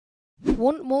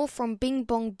Want more from Bing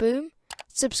Bong Boom?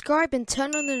 Subscribe and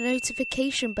turn on the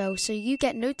notification bell so you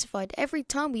get notified every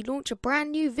time we launch a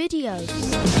brand new video.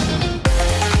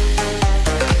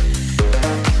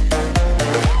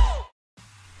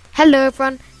 Hello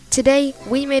everyone, today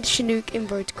we made a CHINOOK in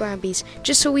Road to Grambys.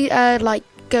 Just so we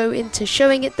go into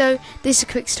showing it though, this is a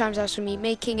quick time lapse for me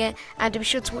making it, and be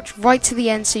sure to watch right to the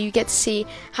end so you get to see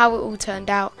how it all turned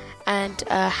out and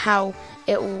how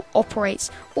it all operates.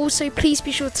 Also, please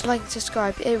be sure to like and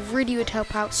subscribe, it really would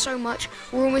help out so much.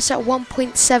 We're almost at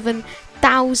 1.7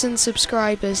 thousand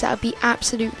subscribers. That would be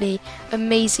absolutely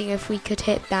amazing if we could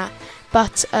hit that.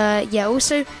 But yeah,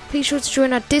 also please sure to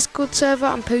join our Discord server.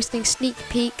 I'm posting sneak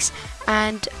peeks,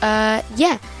 and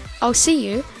yeah, I'll see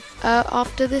you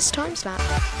after this time slap.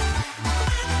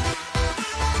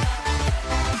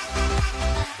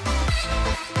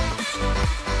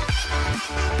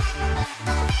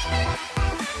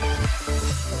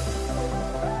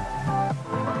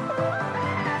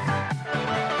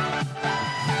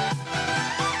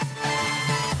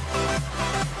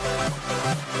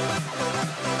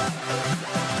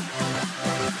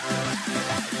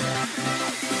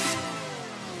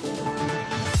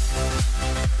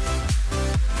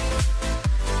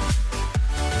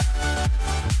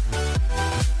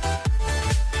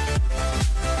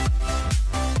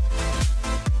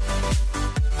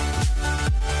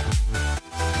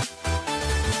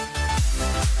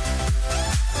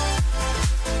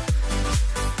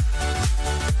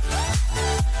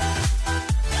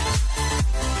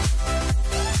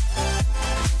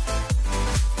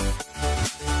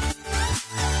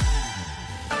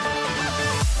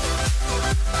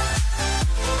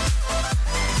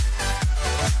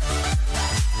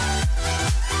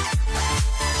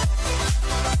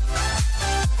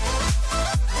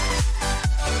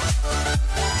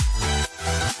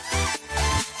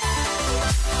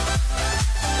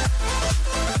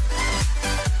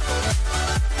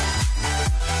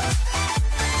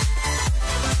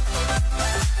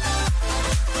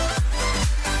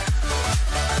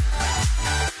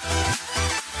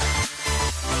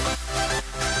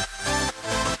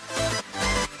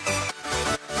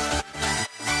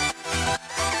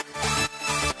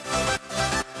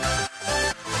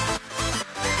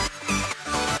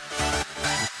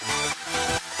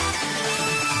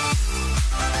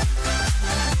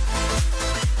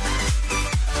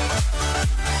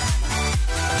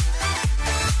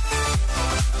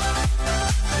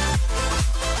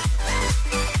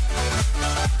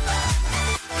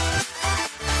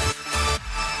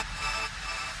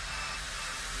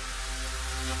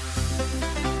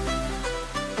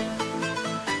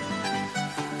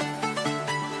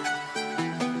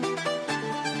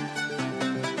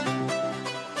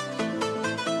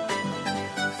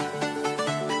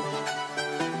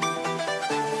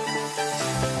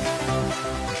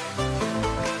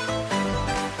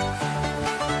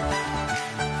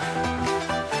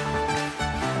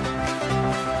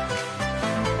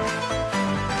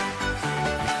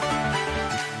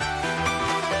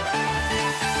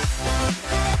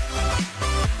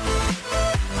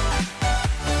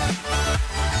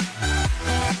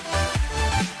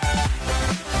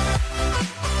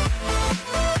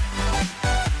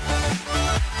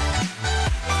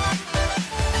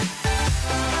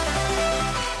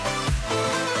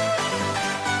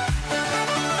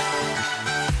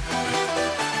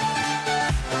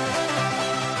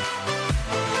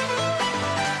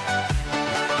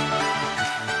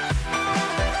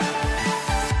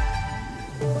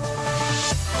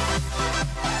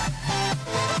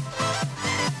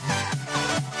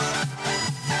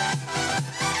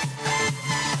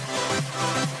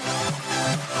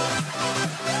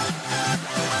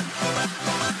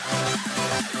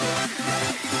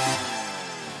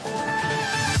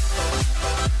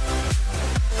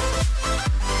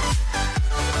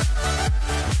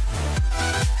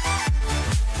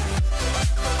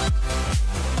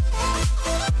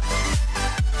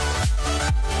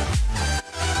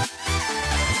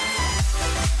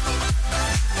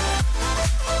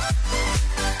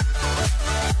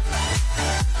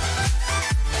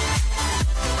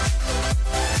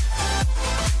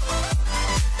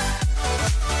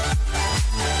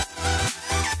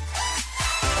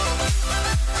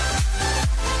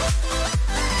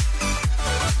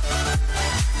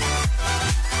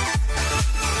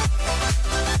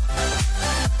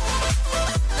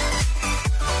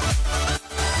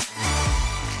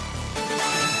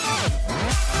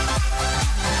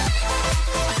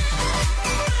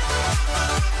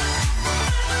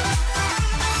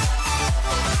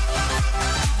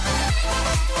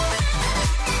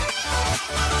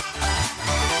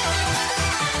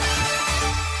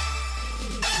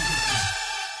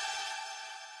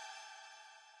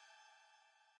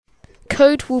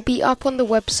 code will be up on the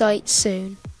website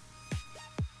soon.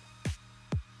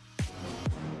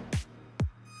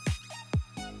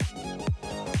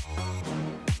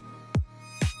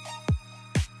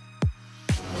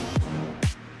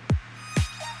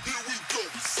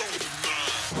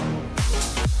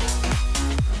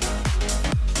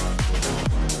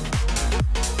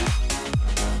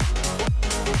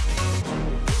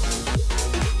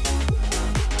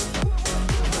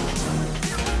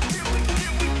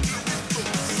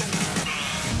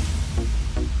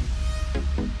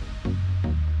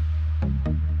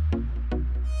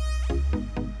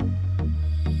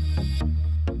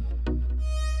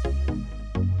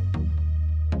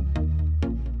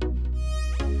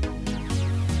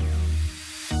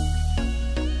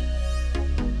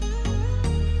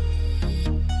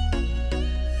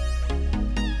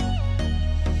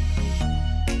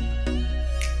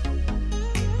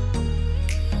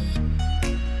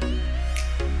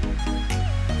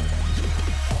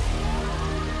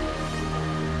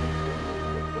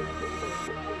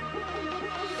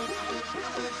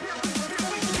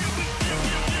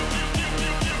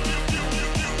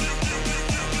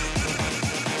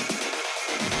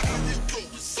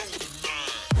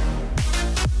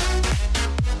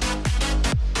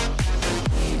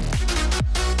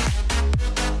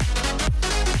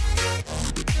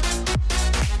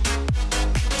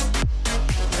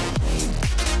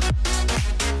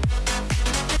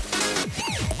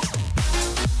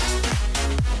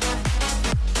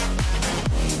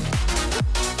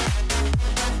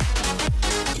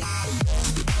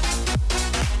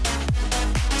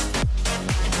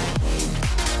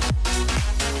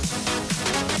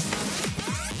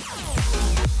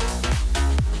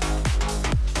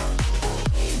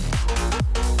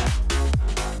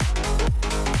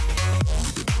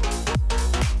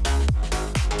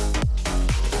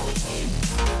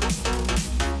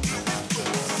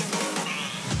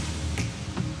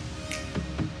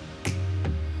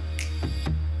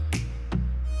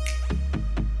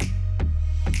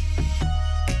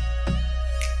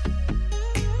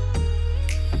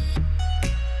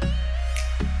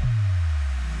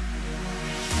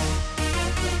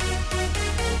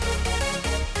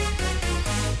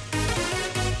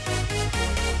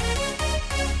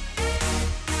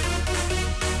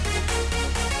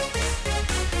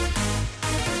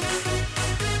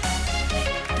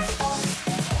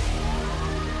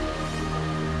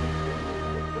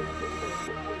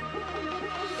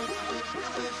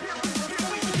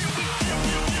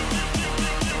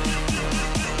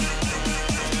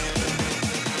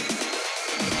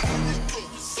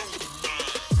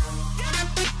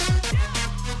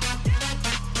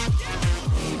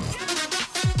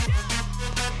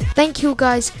 Thank you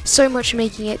guys so much for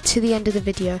making it to the end of the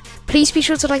video. Please be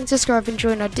sure to like and subscribe and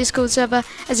join our Discord server,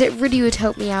 as it really would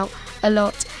help me out a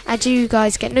lot, and you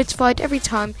guys get notified every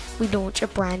time we launch a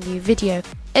brand new video.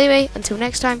 Anyway, until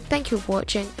next time, thank you for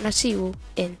watching, and I'll see you all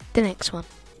in the next one.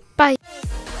 Bye!